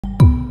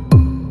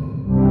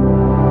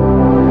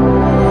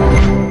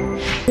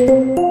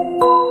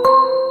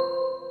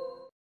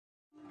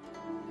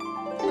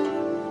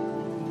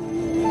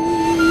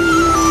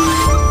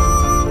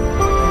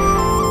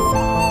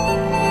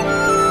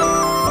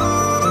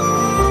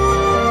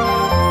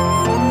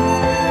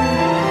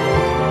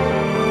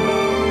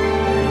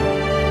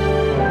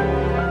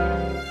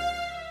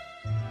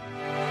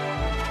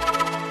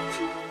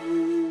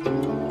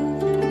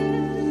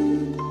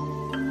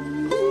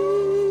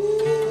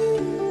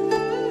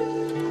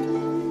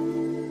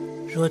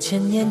说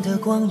千年的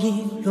光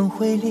阴轮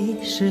回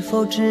里，是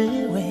否只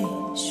为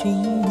寻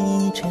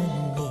你真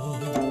理？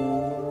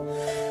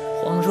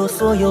恍若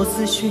所有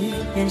思绪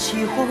变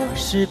熄火，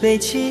是悲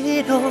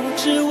泣都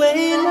只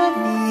为了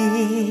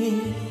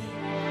你。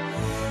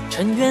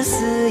尘缘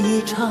似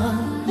一场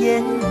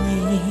烟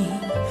影，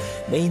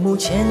眉目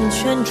缱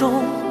绻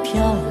中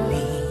飘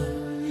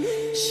零，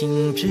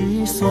心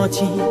之所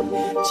寄，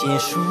皆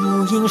属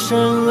应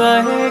声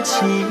而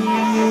起。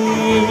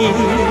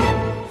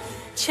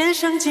前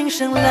生今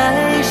生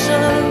来生，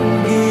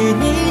与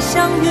你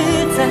相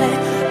遇在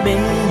每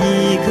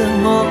一个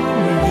梦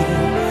里，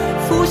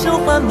拂袖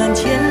缓满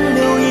天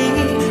流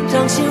影，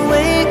掌心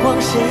微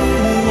光，谁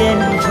眼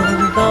中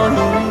倒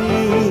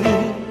影。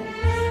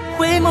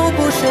回眸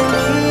不睡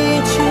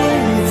离去，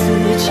此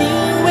情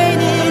为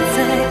你在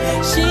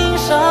心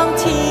上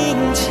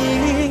听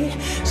起，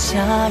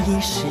下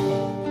一世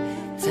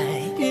再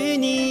与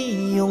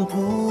你永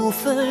不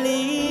分离。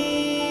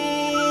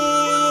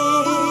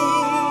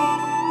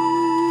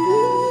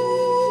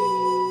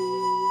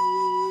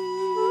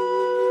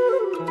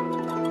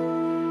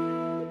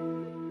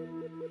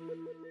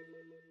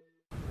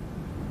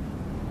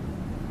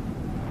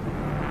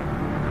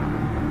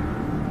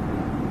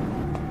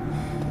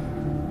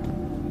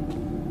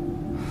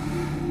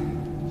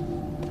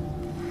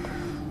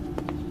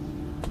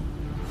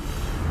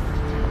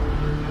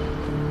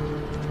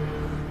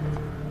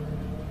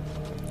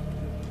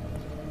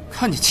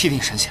看你气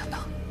定神闲的，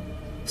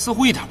似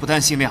乎一点不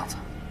担心的样子。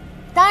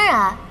当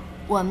然，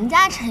我们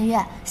家陈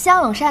月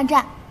骁勇善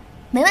战，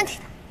没问题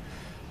的。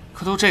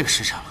可都这个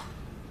时辰了，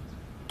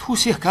兔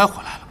喜也该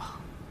回来了吧？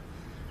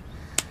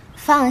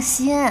放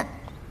心。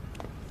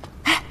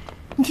哎，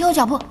你听我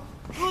脚步，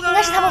应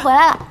该是他们回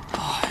来了。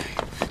哎，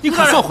你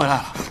可算回来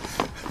了。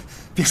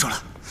别说了，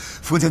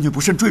风将军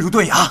不慎坠入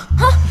断崖。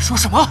你说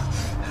什么？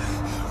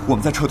我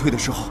们在撤退的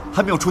时候，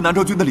还没有出南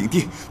诏军的领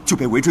地，就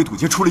被围追堵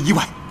截，出了意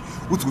外。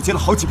我阻截了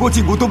好几波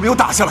进攻都没有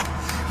打下来，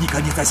你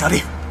赶紧再下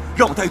令，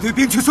让我带一队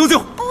兵去搜救。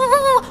不，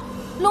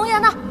龙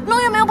岩呢？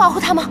龙岩没有保护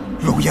他吗？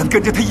龙岩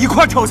跟着他一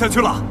块跳下去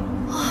了。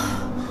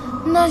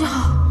那就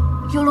好，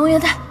有龙岩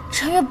在，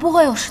陈月不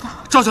会有事的。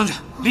赵将军，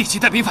立即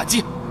带兵反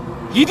击，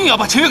一定要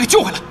把陈月给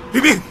救回来。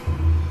领兵。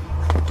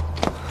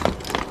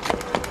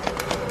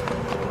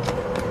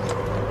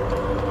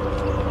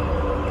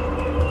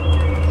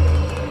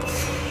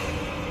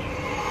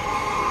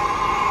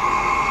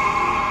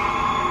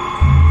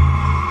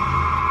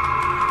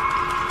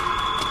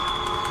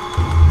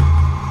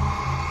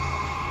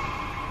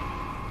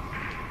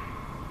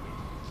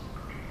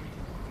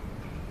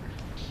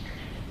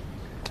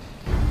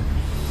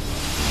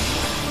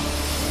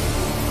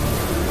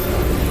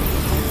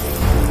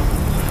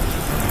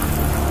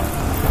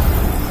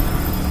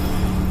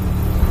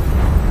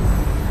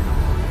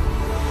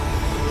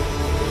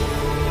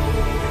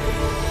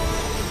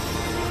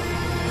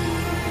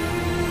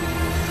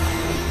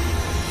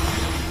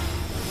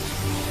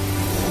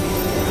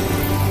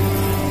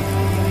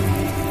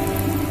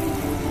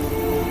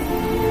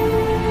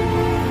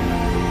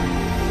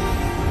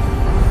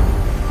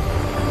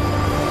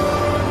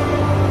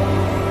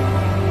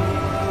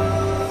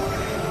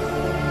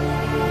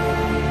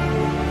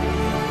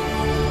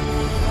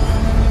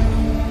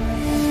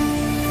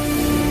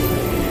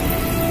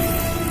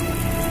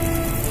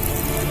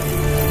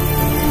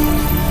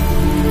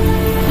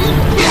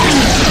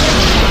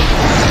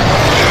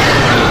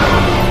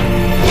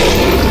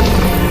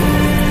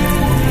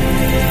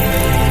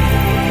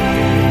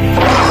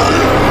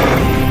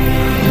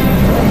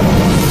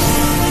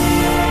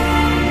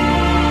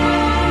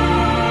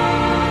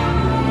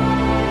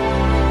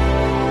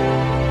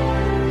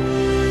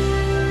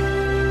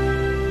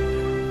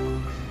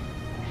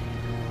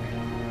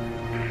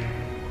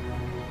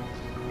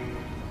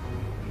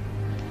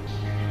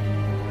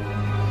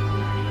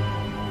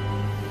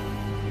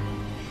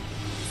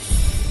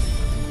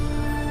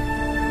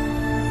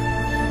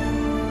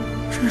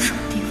这是什么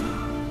地方？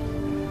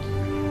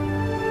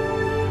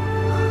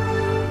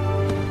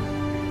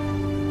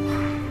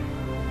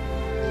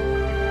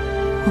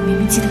我明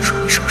明记得手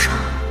没受伤，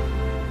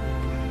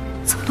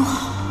怎么都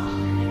好了？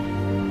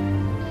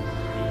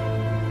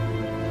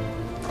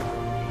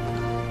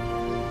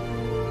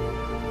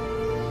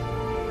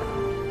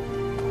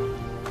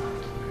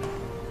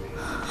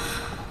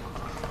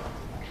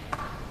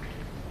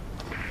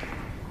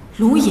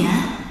龙岩，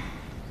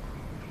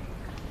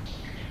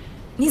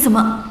你怎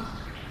么？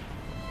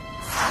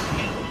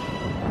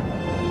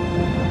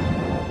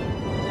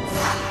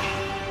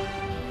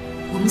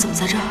我们怎么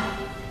在这儿？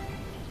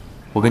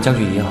我跟将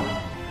军一样，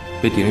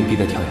被敌人逼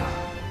得跳崖，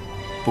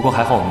不过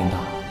还好我命大，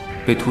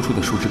被突出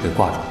的树枝给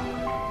挂住。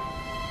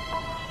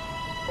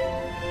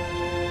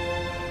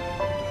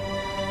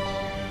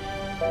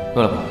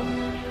饿了吧？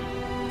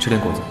吃点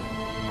果子。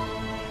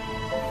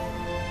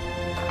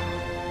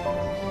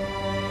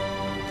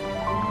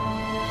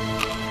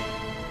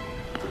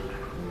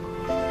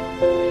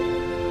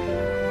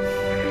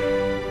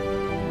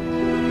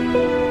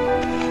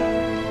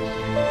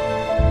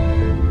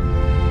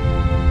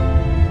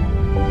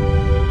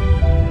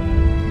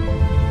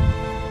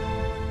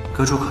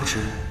阁主可知，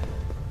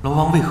龙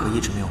王为何一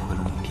直没有回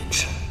龙影殿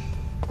池？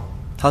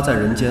他在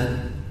人间。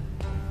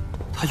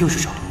他又去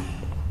找龙影。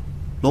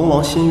龙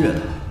王心悦他，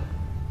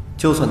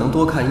就算能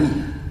多看一眼，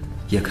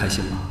也开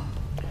心吧。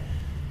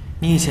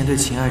你以前对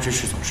情爱之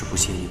事总是不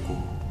屑一顾，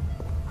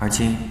而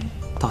今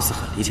倒似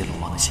很理解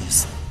龙王的心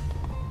思。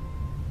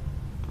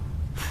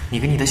你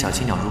跟你的小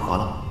青鸟如何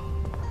了？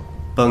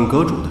本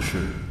阁主的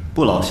事，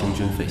不劳行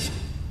君费心。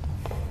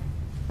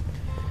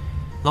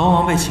龙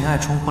王被情爱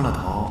冲昏了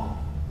头，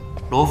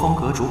罗峰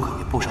阁主可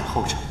谓步上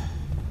后尘。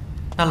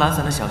那懒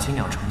散的小青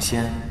鸟成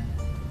仙，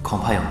恐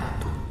怕有难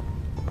度，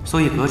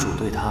所以阁主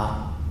对他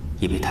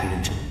也别太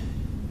认真。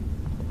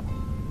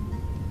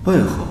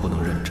为何不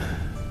能认真？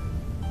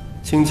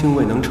青青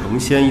未能成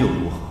仙又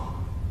如何？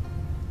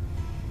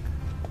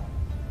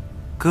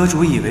阁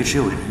主以为只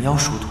有人妖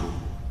殊途，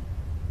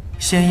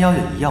仙妖也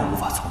一样无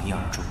法从一而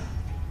终。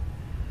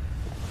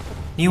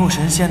你我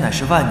神仙乃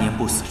是万年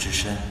不死之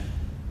身，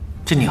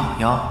这鸟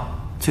妖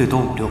最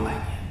多500-600年，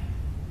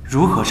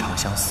如何长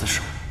相厮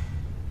守？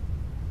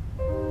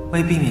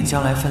为避免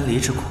将来分离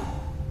之苦，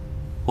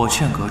我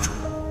劝阁主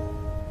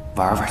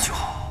玩玩就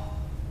好。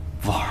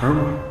玩玩？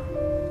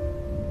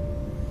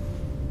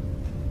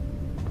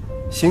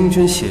星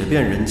君写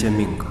遍人间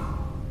命格，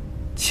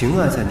情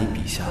爱在你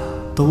笔下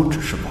都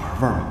只是玩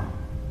玩吗？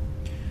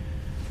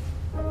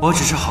我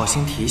只是好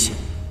心提醒，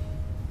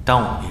当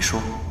我没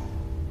说。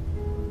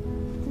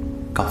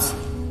告辞。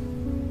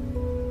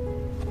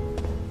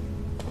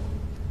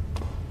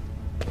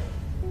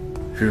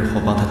日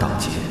后帮他挡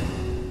劫，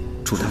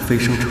祝他飞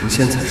升成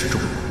仙才是重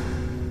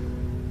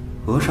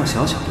要。额上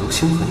小小流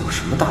星痕有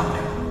什么大不了？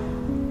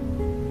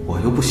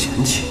我又不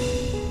嫌弃。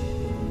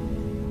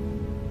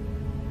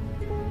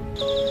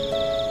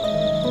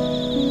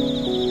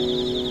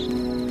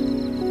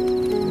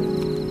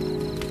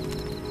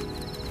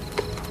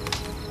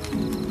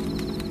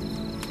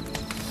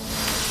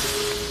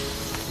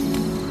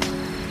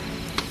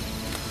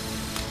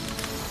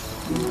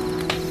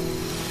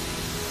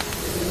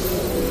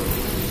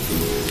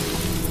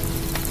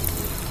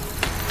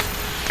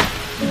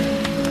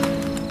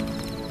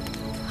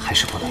还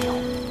是不能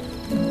用。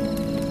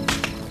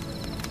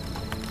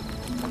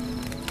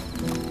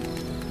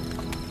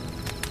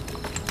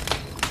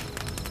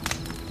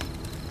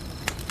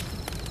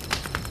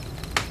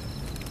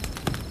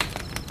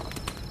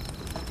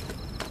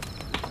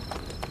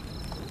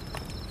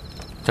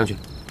将军，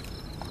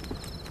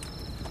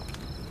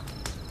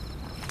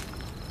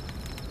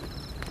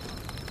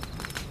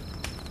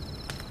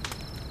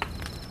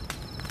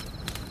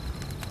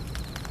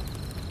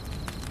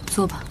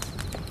坐吧。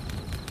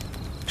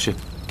是。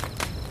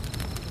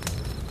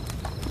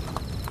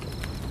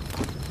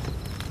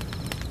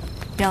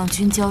两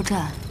军交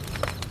战，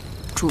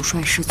主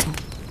帅失踪，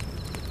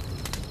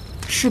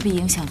势必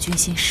影响军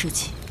心士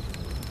气。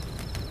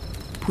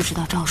不知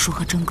道赵叔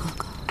和甄哥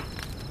哥。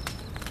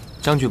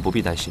将军不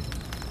必担心。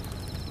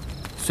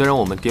虽然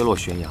我们跌落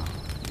悬崖，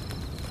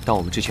但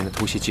我们之前的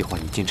突袭计划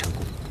已经成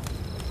功，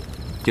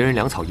敌人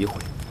粮草已毁，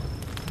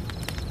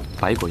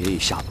百鬼也已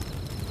下落。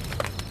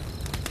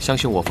相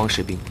信我方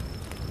士兵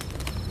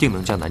定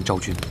能将南诏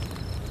军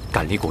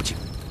赶离国境。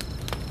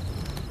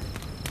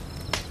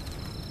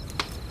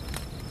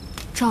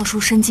赵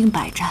叔身经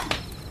百战，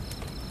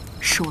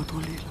是我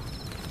多虑了。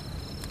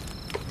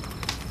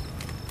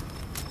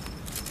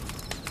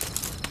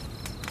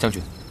将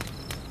军，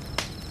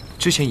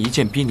之前一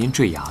剑逼您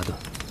坠崖的，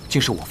竟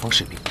是我方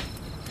士兵，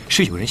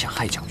是有人想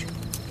害将军。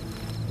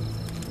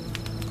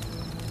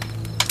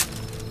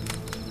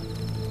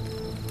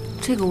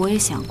这个我也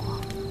想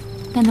过，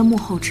但这幕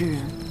后之人，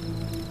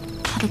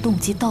他的动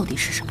机到底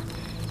是什么？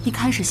一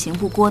开始刑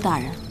部郭大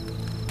人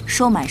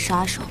收买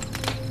杀手，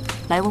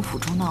来我府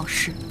中闹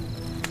事。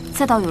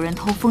再到有人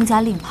偷封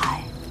家令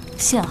牌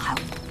陷害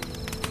我，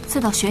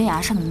再到悬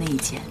崖上的那一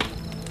剑，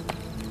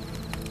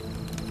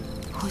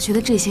我觉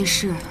得这些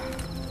事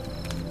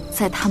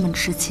在他们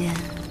之间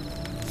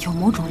有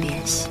某种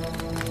联系。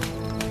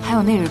还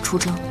有那日出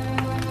征，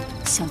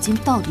小金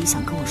到底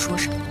想跟我说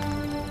什么？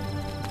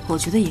我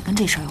觉得也跟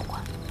这事儿有关。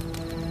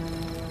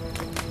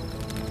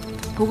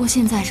不过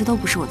现在这都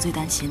不是我最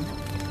担心的，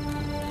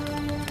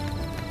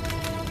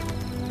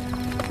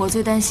我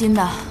最担心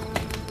的。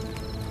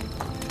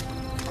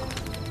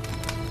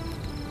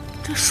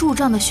这数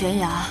丈的悬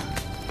崖，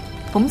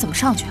我们怎么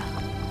上去啊？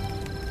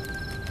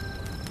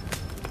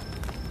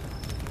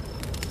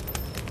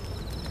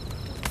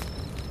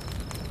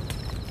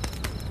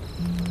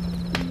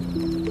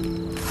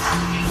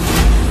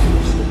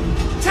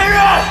前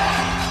人！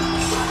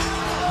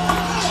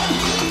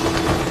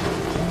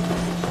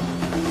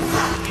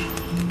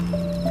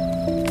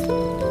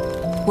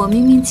我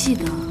明明记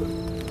得，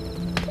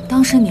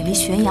当时你离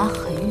悬崖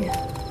很远，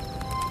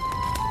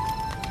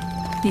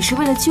你是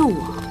为了救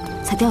我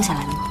才掉下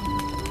来的吗？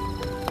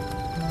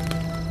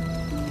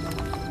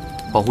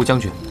保护将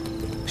军，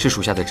是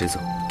属下的职责。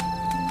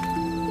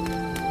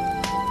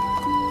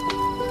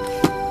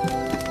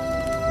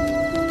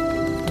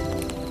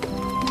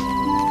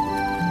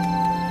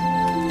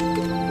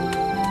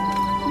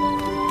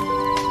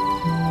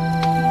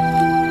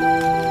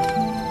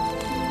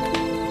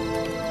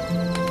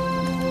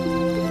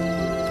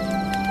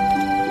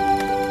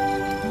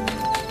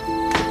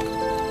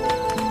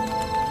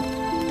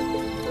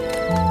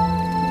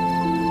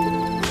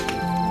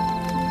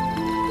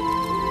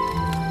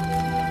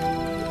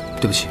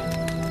对不起，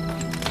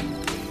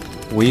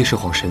我一时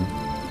恍神，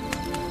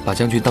把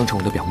将军当成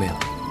我的表妹了。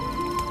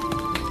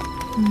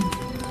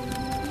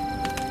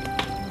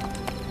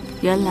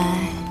原来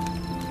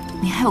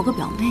你还有个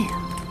表妹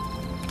啊？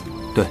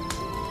对，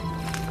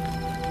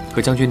和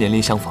将军年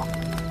龄相仿。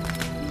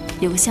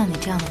有个像你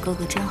这样的哥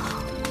哥真好。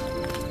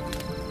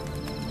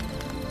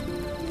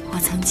我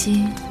曾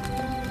经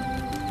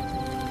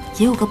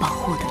也有个保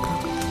护我的哥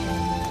哥。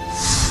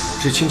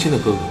是青青的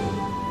哥哥，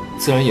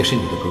自然也是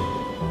你的哥哥。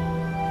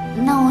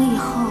那我以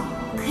后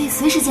可以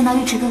随时见到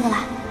尉迟哥哥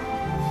啦。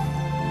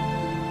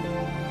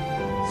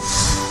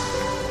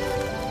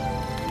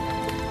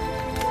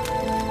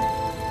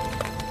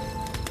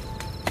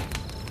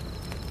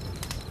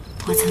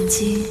我曾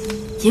经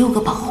也有个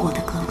保护我的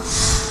哥哥。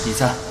你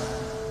在，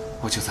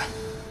我就在，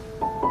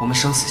我们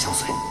生死相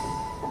随。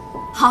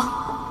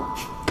好，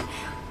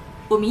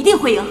我们一定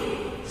会赢。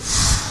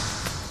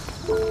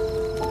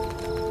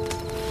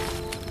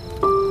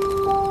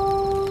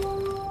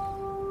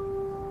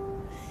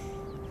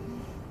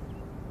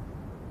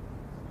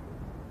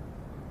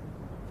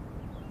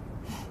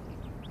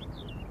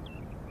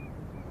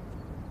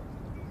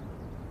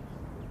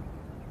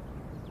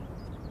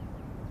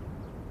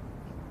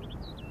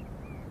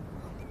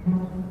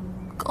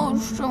搞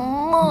什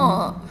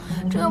么？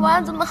这个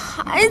娃怎么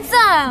还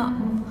在啊？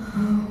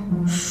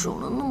受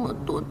了那么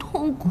多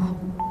痛苦，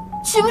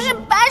岂不是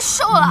白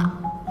受了？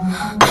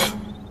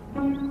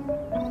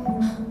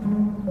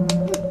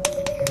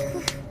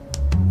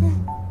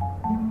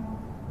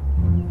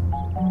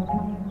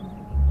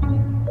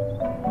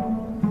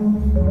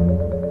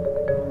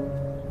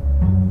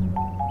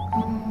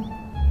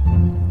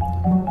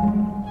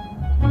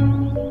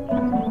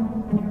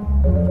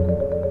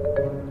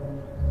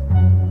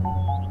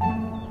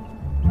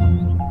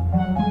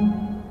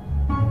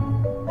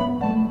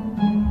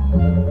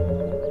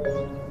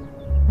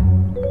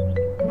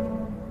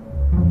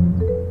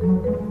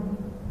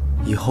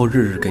以后日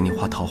日给你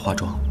画桃花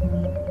妆，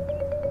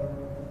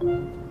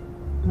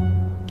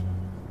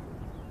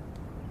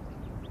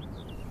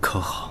可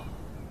好？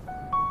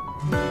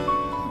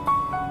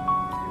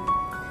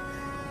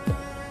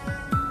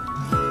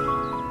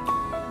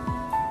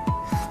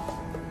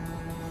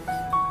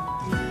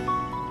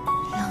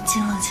冷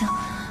静冷静，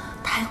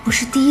他又不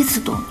是第一次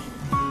动你。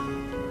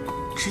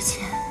之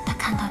前他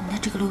看到你的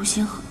这个流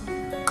星河，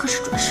可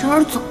是转身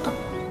而走的。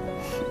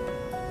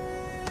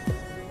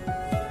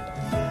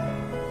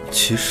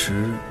其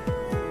实，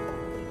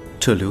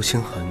这流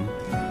星痕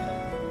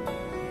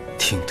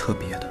挺特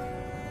别的。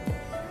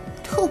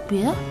特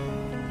别？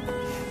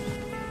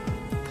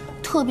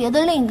特别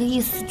的另一个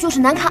意思就是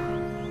难看。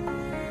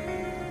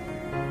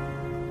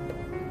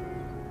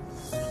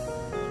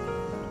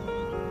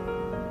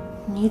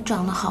你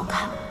长得好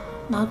看，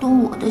哪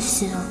懂我的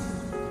心啊？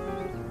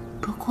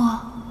不过，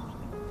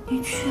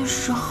你确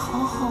实好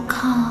好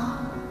看啊。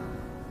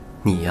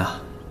你呀，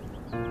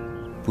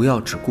不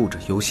要只顾着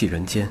游戏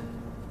人间。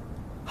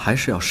还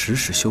是要时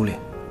时修炼，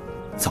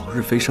早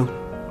日飞升，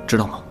知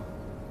道吗？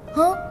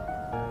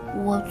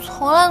我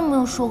从来都没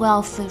有说过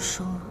要飞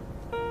升啊。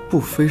不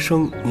飞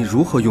升，你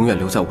如何永远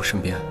留在我身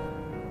边？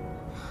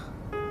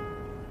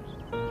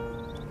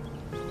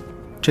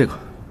这个，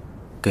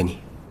给你。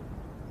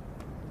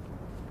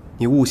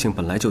你悟性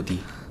本来就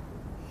低，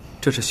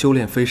这是修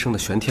炼飞升的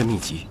玄天秘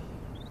籍，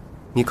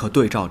你可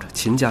对照着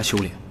勤加修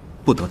炼，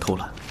不得偷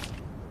懒。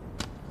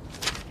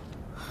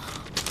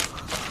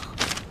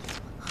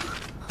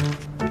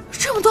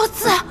这么多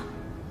字，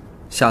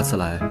下次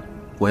来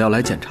我要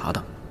来检查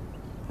的。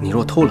你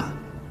若偷懒，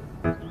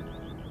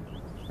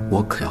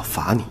我可要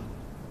罚你。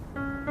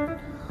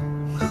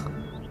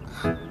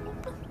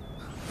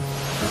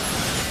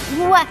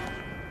喂，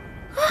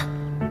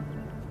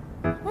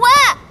喂，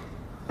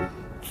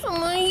怎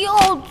么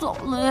又走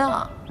了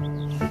呀？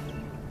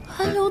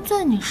还留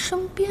在你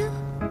身边？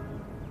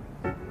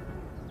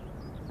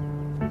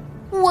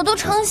我都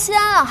成仙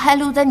了，还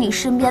留在你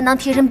身边当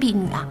贴身婢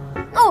女啊？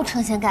那我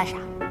成仙干啥？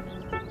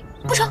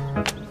不成！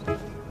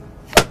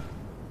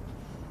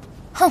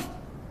哼！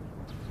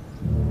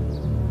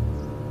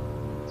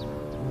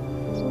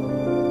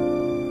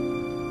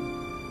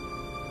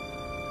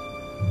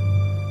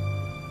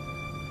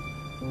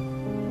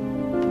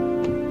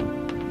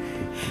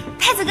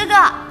太子哥哥，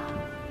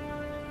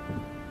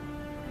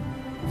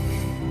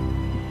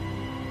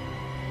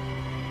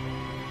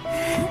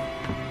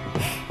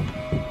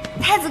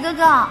太子哥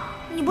哥，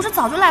你不是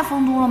早就来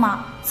丰都了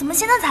吗？怎么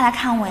现在才来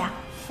看我呀？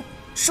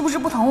是不是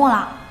不疼我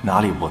了？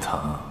哪里不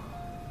疼？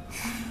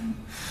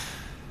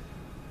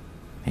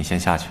你先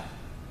下去。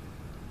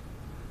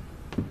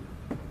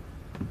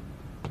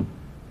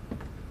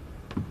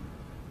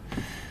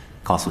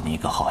告诉你一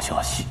个好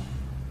消息。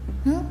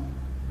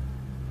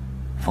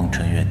风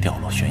尘月掉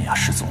落悬崖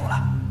失踪了。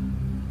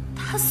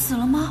他死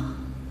了吗？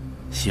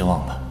希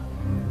望吧。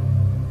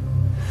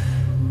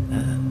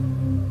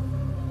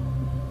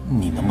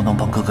你能不能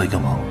帮哥哥一个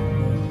忙，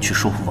去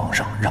说服王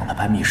上，让他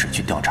派密使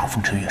去调查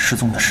风尘月失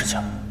踪的事情？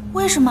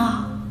为什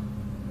么？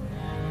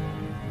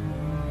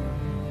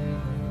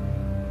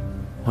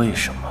为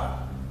什么？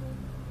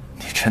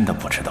真的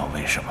不知道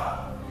为什么。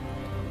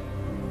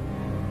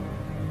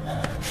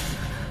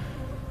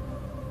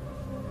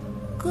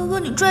哥哥，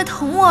你拽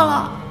疼我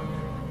了。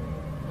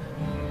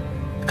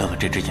哥哥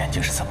这只眼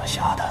睛是怎么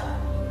瞎的？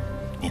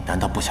你难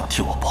道不想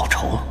替我报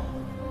仇？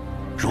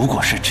如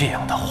果是这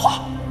样的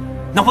话，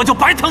那我就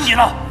白疼你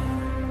了。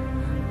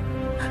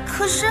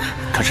可是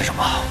什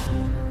么？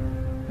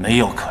没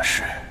有可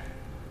是。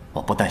我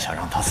不但想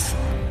让他死，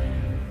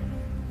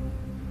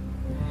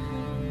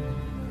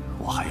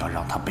我还要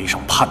让他背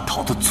上叛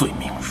逃的罪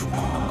名。如果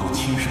能够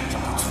亲手将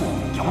他错误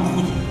杨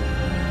如意，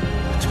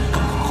就更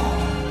好。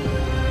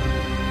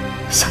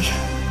小月，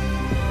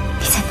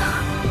你在哪儿？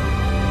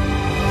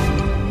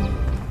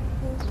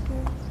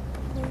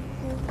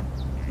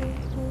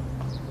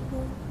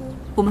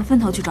我们分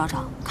头去找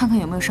找，看看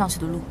有没有上去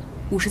的路。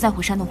午时再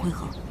回山洞会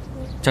合。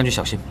将军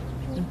小心。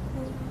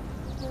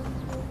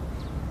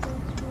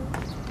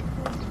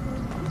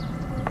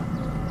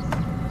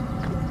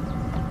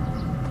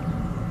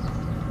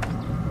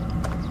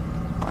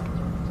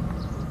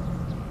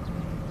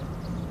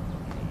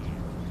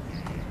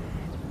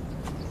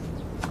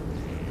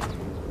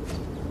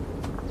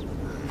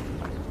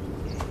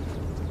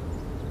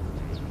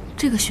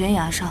这个悬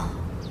崖上，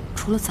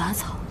除了杂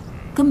草，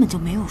根本就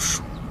没有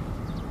树。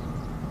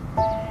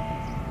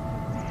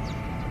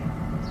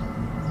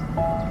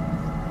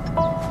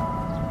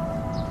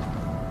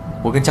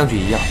我跟将军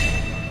一样，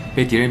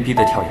被敌人逼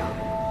得跳崖，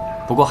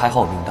不过还好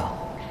我命大，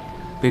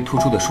被突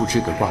出的树枝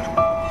给挂住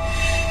了。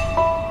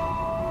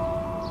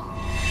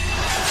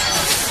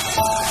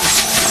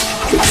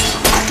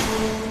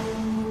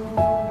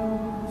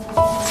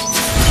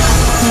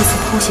那次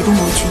偷袭东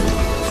罗军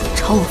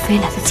朝我飞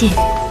来的箭雨，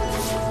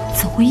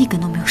怎会一根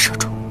都没有射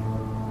中？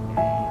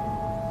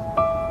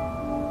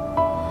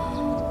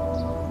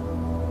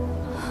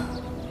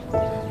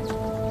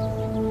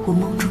我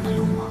梦中的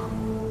龙王，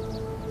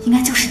应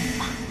该就是你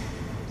吧？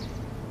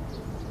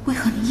为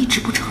何你一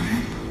直不承认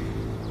呢？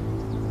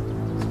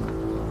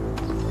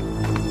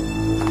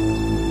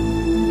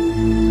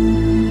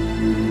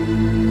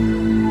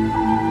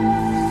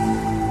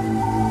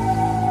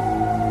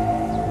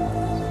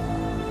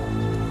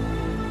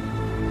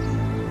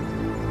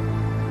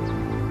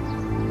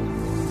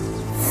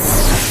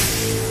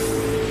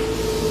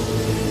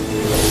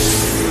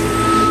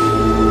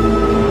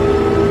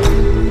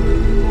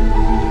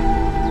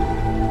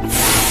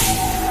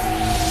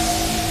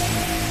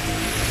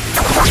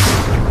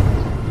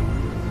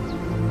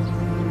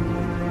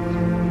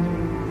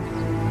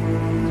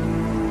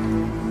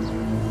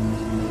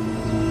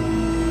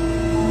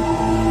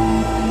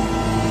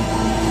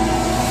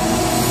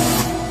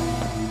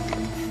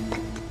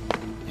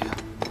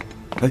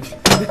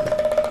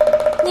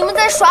你们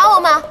在耍我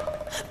吗？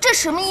这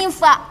什么衣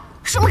服啊？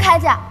什么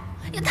铠甲？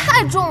也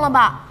太重了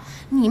吧！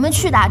你们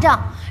去打仗，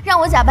让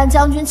我假扮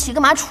将军骑个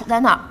马杵在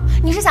那儿，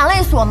你是想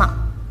累死我吗？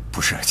不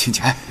是，青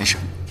青，没事。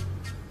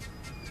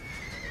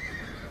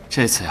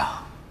这次呀，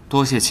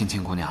多谢青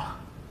青姑娘了。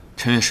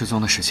陈月失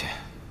踪的事情，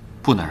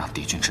不能让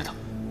敌军知道。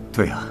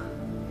对呀，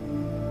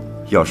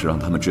要是让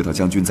他们知道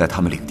将军在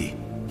他们领地，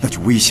那就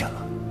危险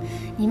了。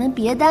你们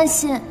别担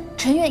心，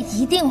陈月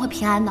一定会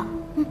平安的。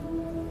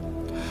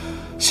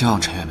希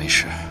望陈月没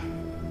事。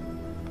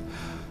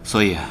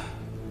所以，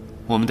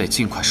我们得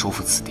尽快收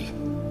复此地。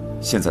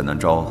现在南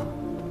诏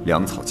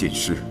粮草尽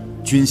失，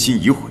军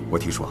心已毁。我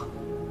听说，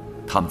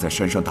他们在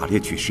山上打猎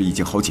取食已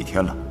经好几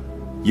天了，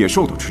野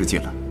兽都吃尽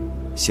了，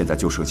现在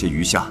就剩些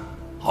鱼虾，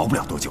熬不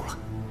了多久了。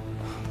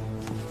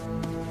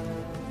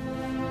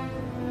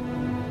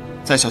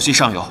在小溪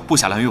上游布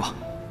下拦鱼网，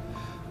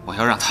我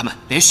要让他们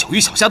连小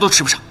鱼小虾都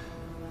吃不上。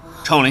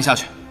传我令下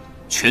去，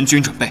全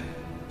军准备，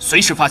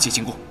随时发起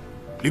进攻。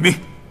领命。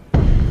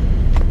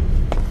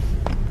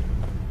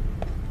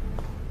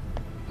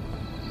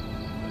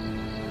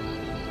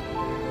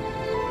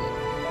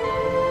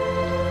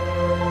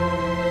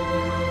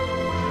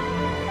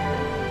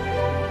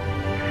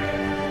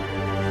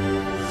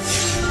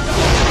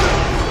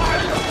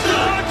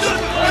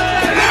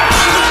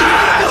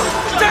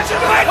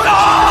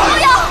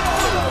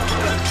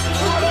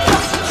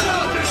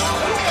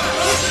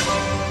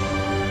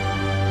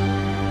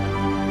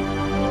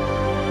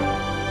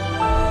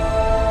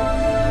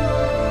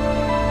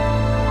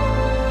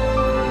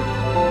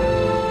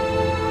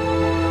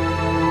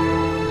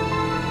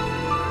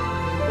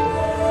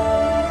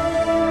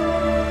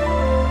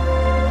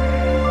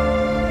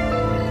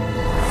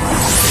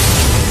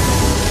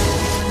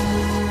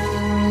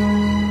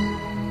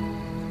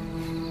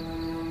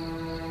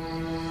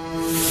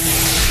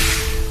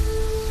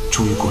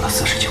终于过了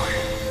49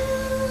日。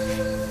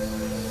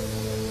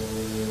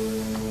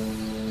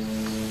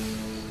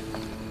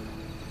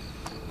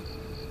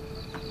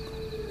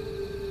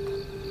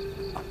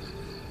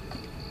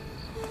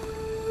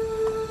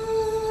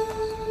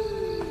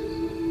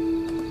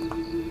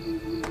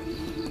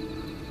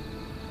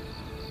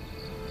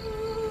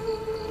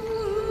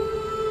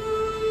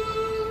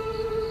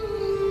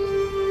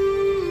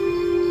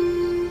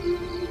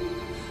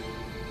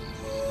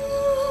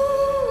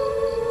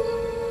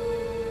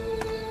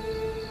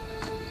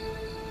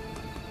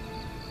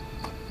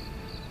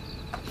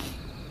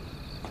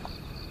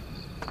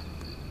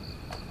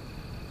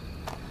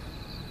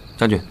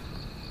将军，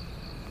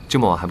这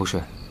么晚还不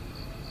睡？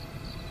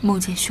梦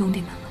见兄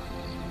弟们了。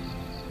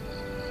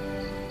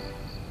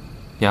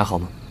你还好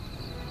吗？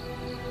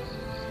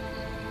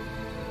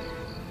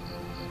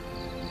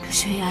这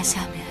悬崖下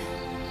面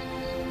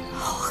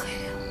好黑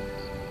啊！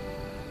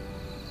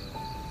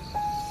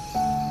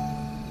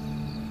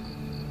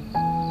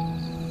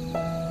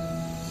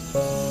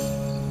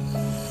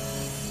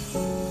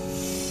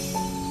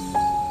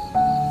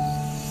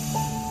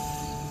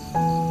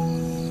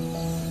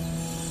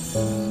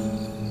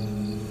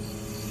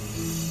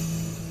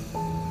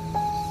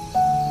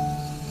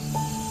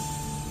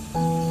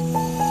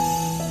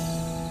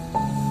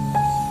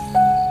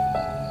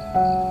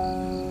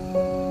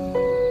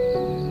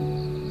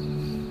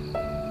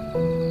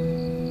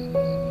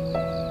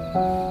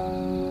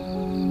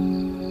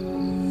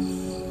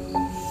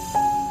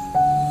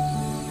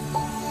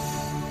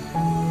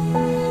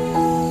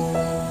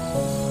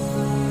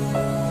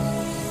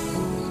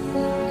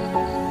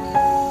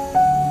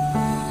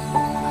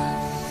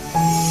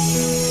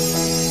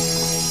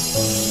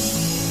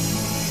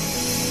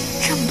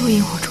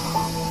萤火虫，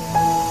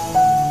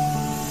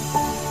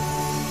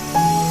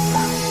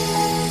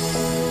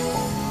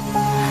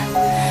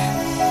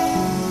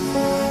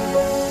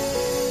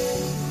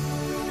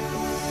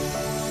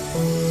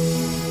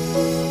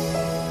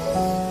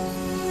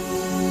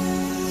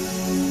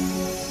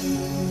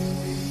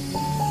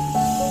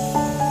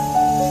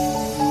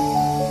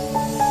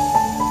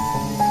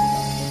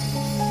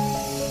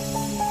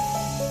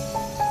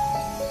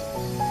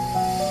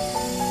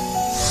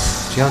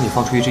只要你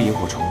放出一只萤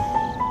火虫，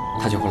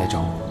他就会来找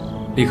我，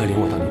立刻领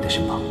我到你的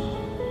身旁。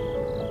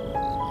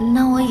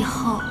那我以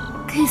后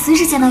可以随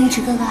时见到尉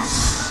迟哥哥。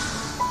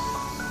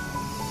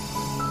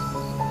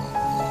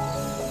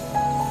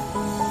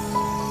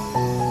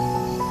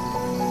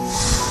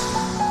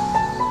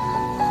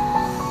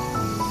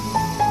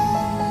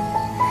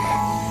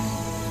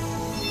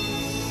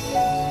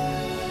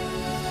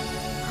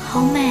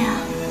好美啊！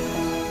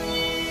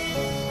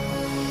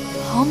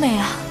好美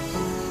啊！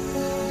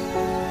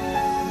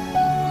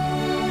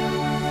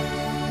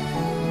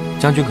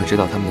将军可知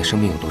道他们的生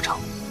命有多长？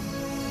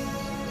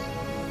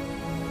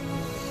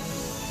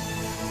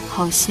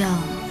好像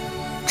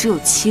只有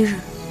7日。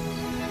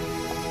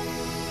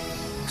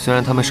虽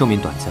然他们寿命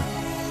短暂，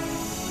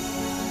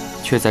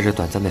却在这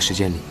短暂的时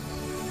间里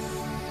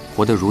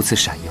活得如此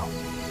闪耀，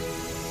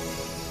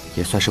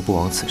也算是不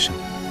枉此生。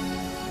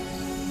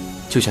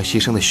就像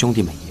牺牲的兄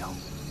弟们一样，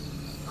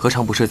何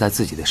尝不是在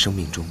自己的生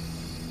命中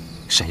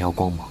闪耀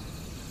光芒？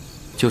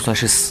就算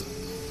是死，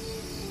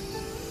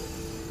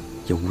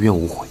也无怨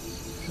无悔。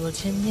若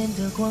千年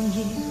的光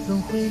阴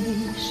轮回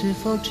里，是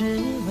否只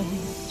为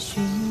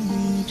寻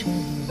觅真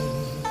理？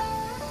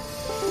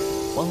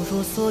恍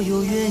若所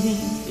有约定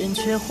圆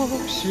缺或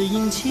是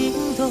阴晴，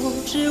都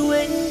只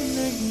为了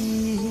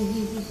你。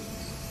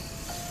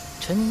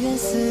尘缘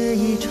似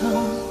一场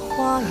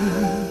花雨，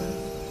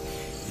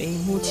眉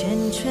目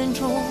缱绻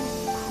中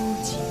哭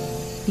泣。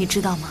你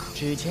知道吗？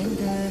指尖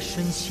的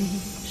瞬息，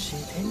是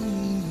等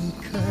你一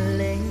颗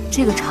泪。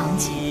这个场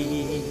景，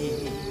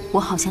我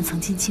好像曾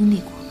经经历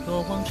过。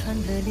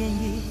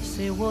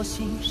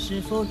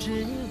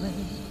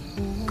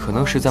可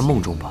能是在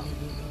梦中吧。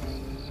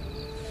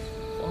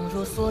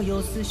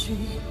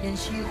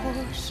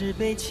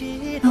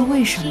那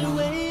为什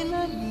么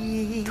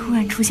突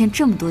然出现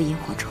这么多萤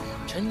火虫？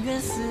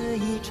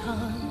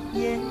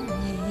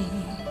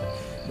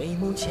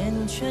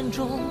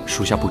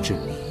属下不知。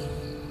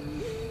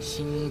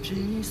心之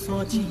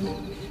所寄，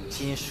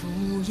皆属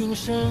应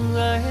声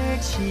而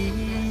起。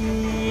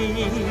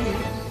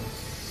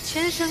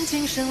前生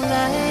今生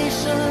来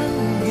生，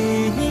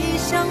与你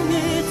相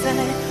遇在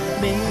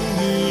每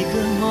一个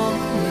梦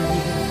里，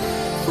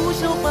拂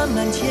袖缓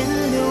慢千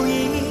流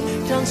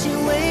萤，掌心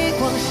微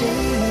光，谁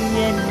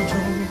眼中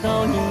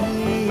倒影？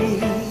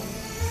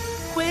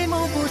回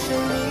眸不胜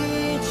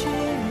离去，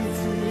此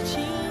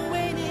情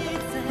为你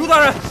在。陆大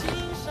人，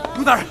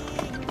陆大人，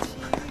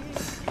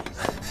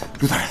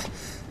陆大人，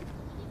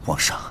皇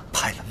上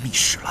派了密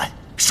使来，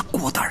是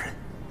郭大人。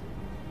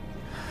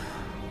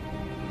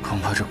恐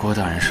怕这郭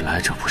大人是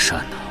来者不善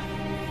呐。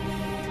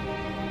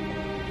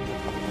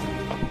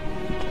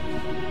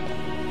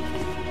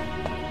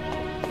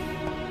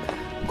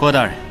郭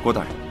大人，郭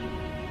大人，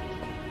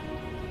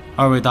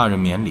二位大人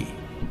免礼。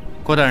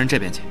郭大人这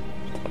边请。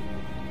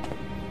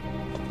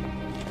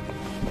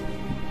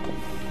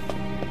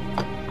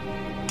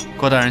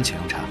郭大人请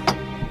用茶。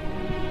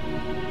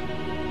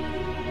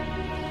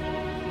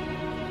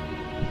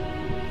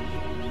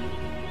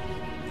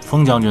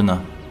封将军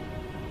呢？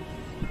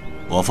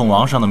我奉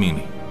王上的命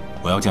令，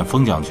我要见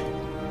封将军。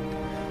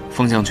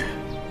封将军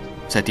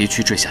在敌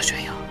区坠下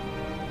悬崖，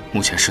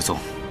目前失踪。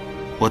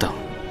我等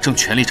正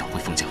全力找回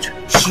封将军。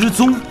失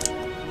踪？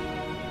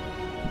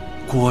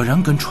果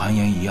然跟传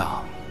言一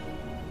样。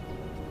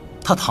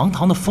他堂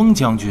堂的封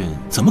将军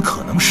怎么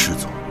可能失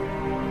踪？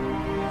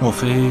莫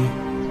非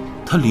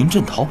他临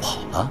阵逃跑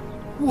了？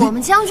我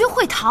们将军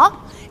会逃？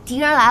敌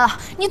人来了，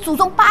你祖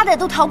宗8代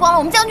都逃光了，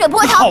我们将军也不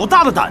会逃。好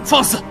大的胆子！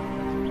放肆！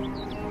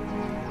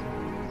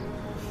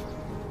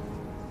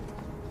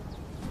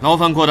劳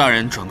烦郭大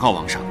人转告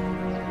王上，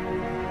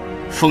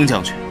封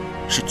将军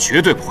是绝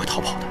对不会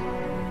逃跑的。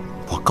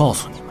我告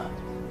诉你们，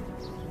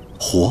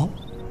活，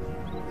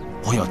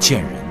我要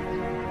见人；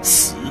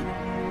死，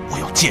我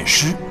要见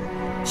尸。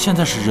现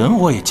在是人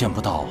我也见不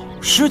到，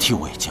尸体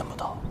我也见不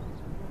到，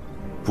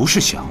不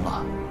是降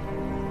了，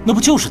那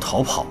不就是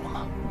逃跑了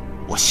吗？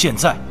我现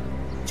在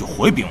就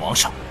回禀王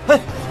上。哎，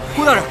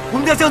郭大人，我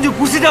们家将军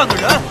不是这样的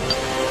人。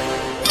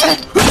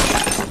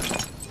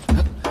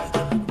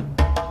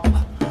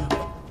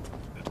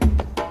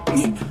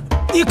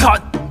你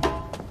敢？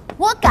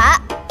我敢。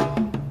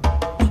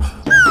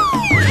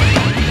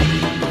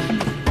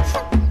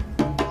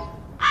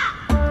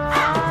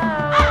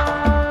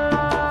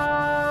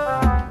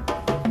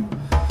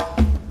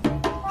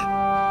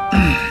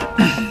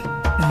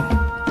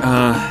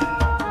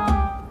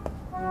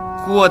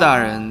郭大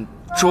人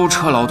舟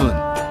车劳顿，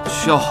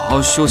需要好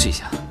好休息一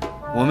下。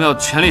我们要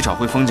全力找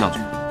回封将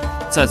军。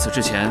在此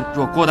之前，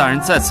若郭大人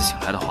再次醒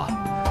来的话，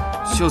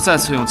就再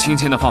次用亲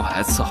亲的方法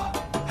来伺候。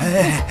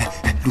哎，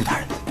陆大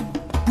人，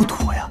不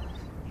妥呀！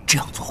这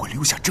样做会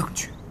留下证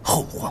据，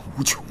后患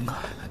无穷啊！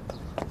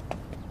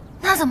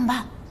那怎么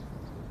办？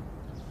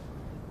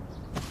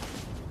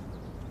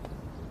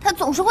他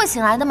总是会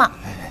醒来的嘛。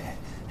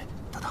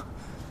等等，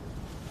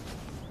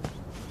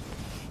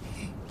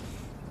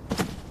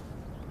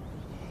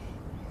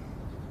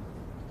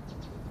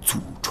祖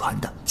传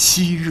的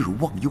7日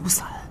忘忧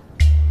散，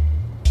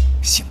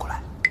醒过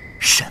来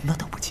什么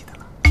都不记得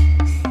了。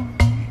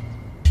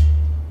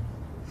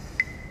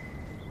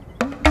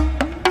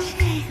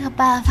这个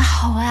办法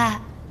好哎。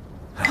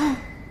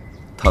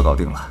他搞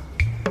定了，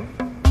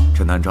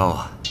这南诏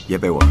啊也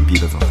被我们逼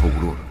得走投无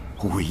路了。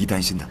我唯一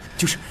担心的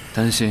就是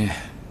担心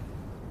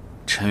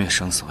陈月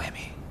生死未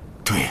明。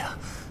对呀，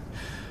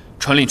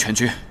传令全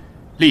军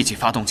立即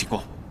发动进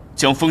攻，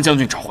将封将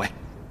军找回。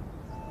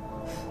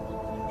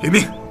领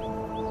命。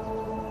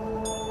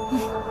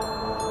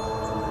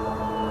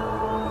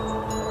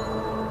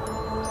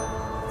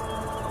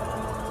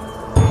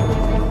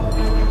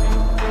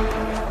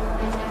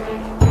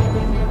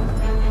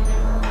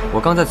我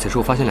刚在此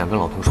处发现2根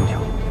老桐树条，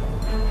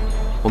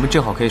我们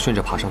正好可以顺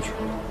着爬上去。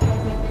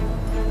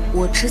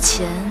我之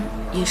前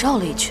也绕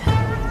了一圈，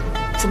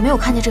怎么没有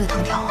看见这个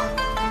藤条啊？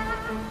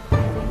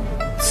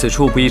此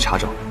处不易查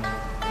找，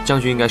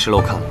将军应该是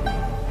漏看了。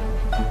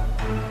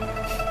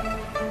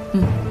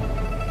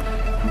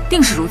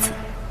定是如此。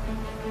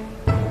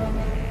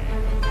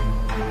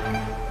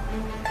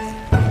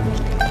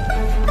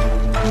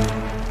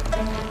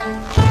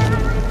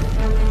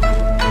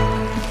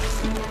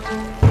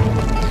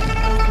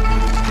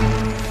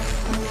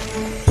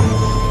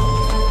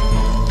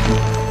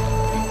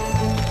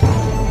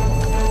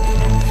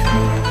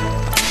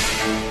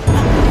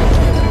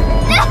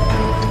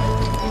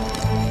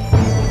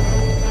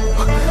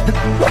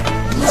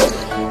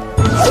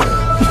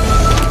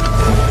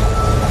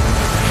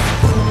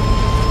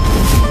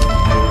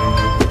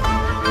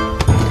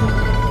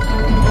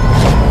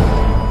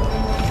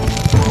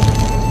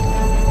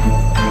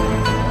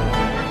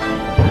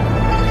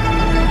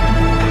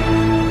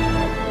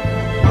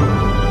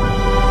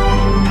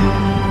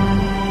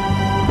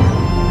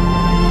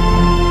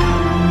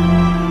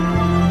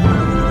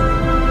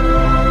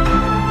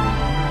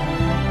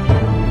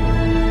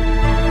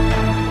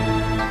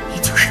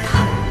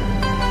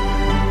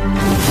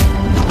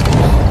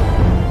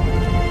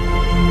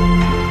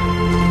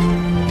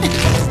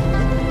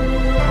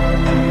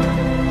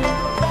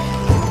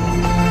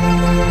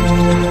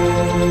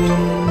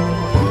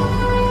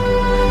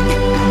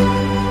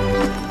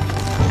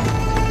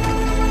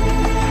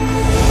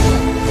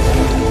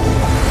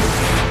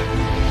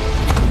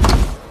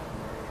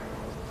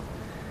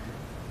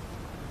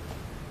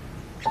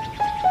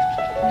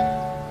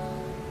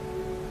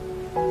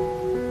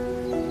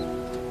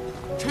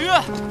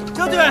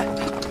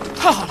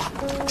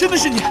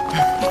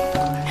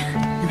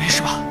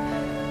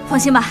放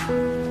心吧，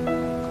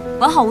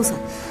完好无损。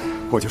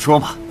我就说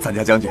嘛，咱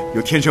家将军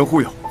有天神护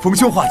佑，逢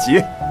凶化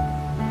吉。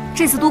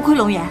这次多亏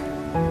龙岩。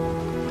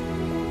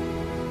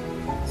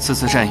此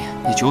次战役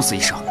你9死1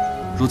伤，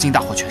如今大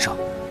获全胜。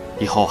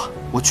以后啊，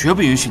我绝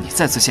不允许你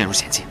再次陷入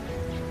险境。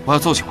我要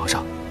奏请皇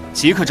上，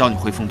即刻召你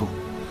回丰都。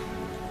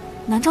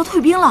南诏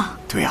退兵了？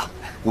对呀，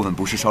我们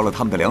不是烧了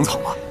他们的粮草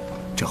吗？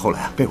这后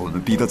来啊，被我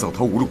们逼得走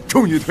投无路，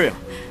终于退了。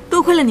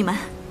多亏了你们，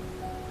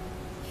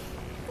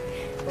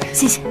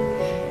谢谢。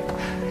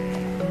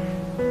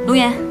龙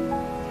岩，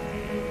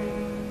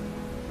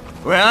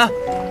龙岩，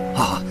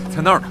啊，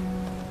在那儿呢。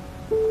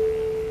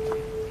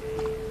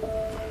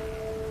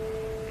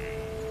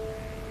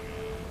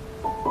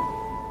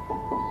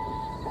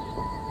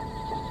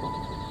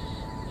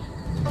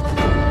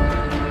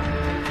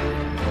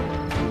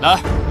来，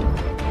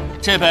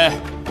这杯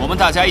我们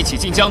大家一起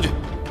敬将军。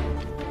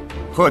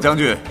贺将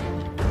军，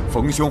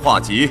逢凶化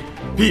吉，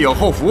必有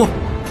后福。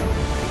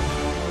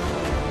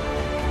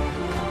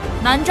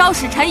南诏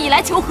使臣以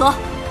来求和，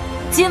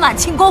今晚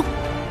庆功，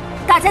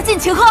大家尽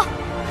情喝。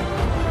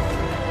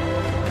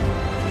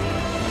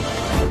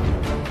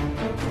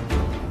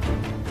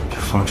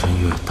方辰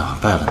月打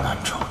败了南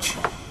朝君，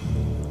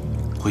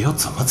我要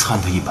怎么参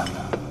他一本呢？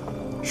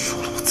说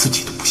了我自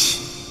己都不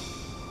信。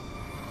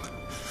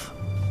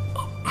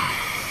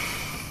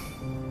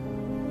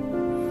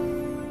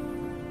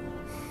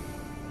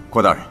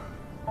郭大人，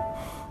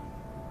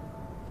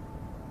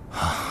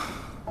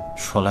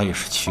说来也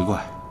是奇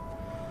怪，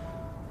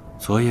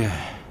昨夜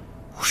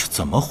我是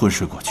怎么昏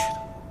睡过去的？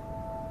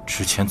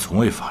之前从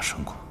未发生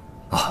过。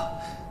啊，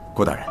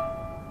郭大人，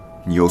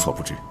你有所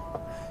不知，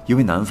因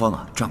为南方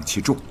瘴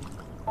气重，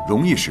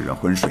容易使人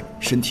昏睡，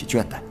身体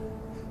倦怠，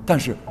但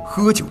是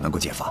喝酒能够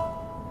解乏。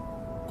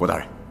郭大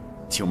人，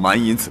请满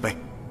饮此杯。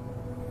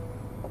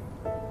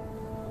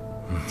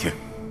请。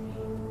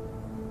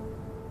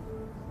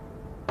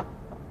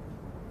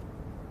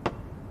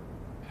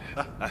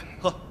来，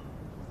喝。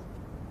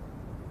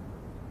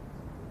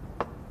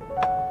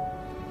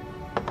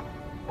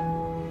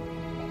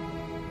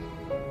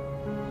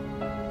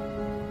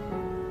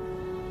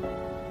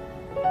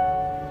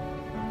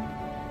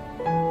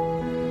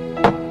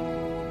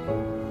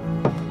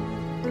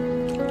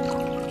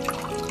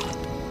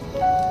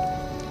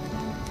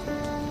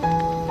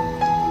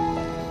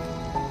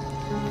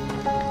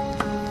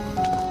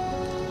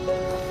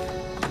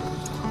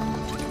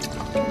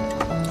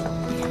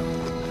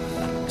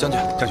将军，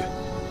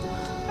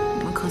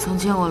你们可曾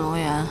见过龙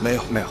岩？没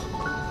有。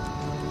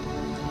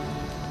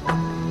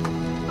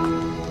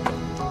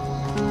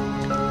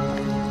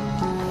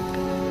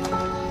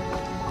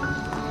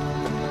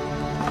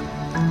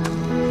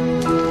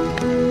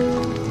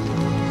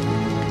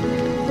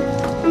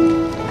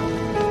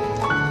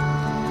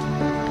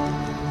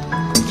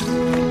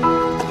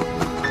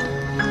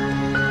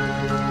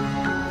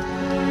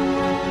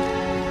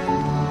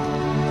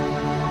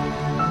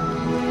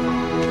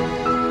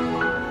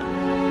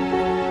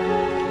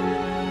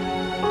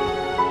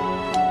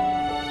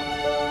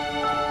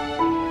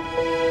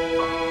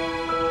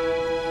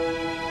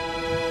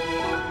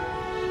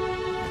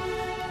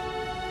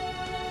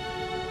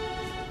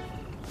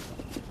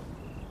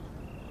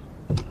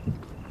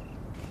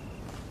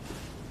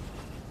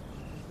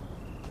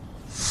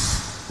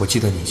我记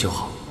得你就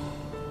好，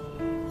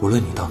无论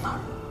你到哪儿，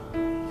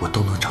我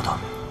都能找到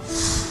你。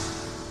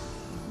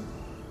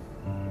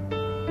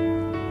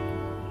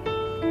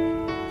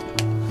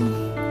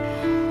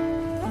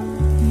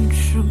尉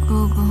迟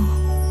哥哥，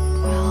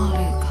不要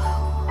离开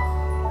我。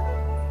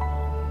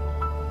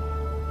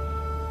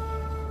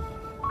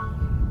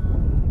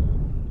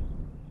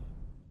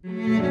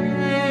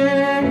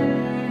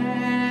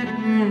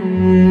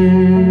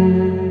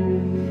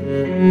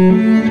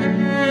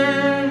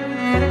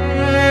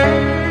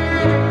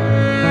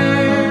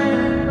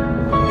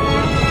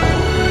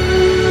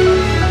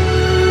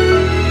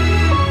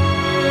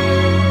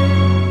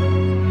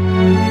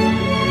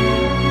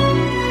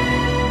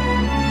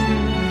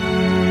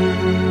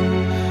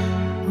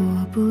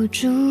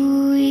住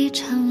一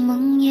场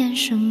梦魇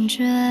生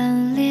眷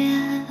恋，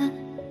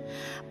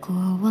过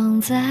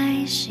往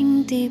在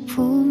心底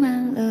铺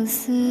满了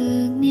思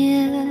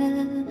念。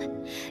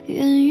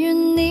愿与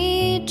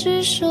你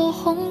执手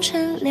红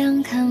尘，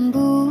两看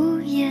不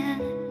厌。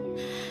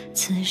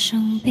此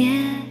生别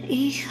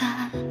遗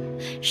憾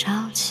少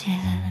牵，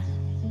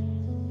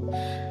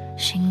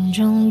心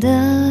中的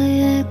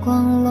月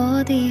光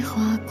落地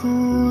花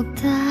孤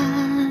单。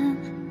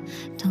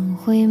等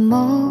回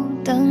眸，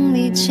等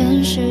你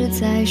前世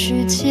再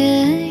续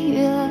前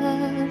缘。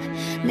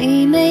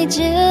你眉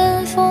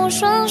间风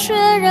霜雪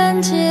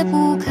染，解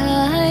不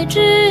开执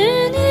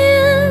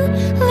念，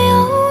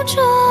流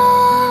转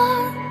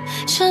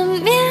缠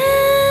绵。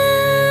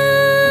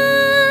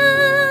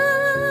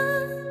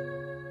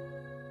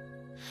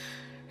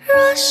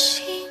若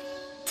心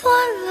断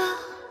了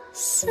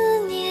思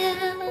念，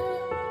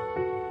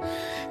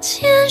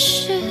前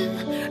世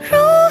如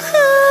何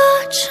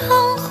偿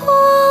还？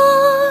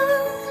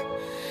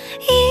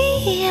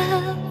一眼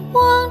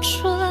望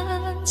穿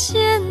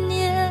千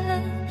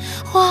年，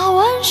画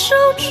完手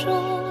中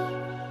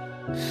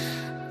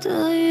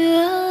的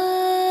缘。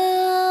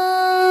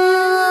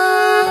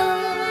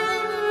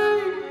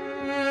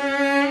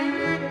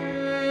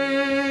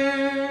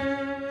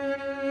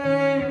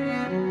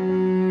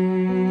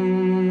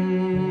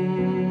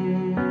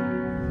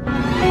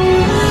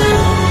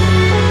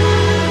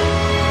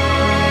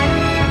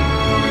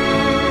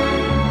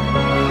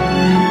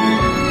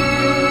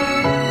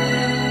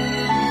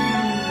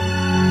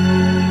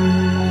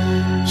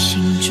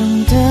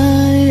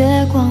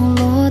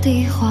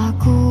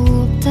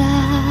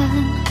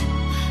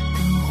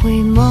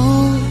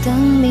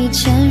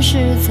前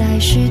世再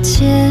续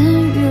前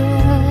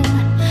缘，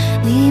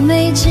你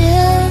眉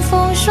间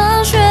风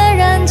霜雪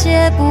染，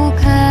解不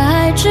开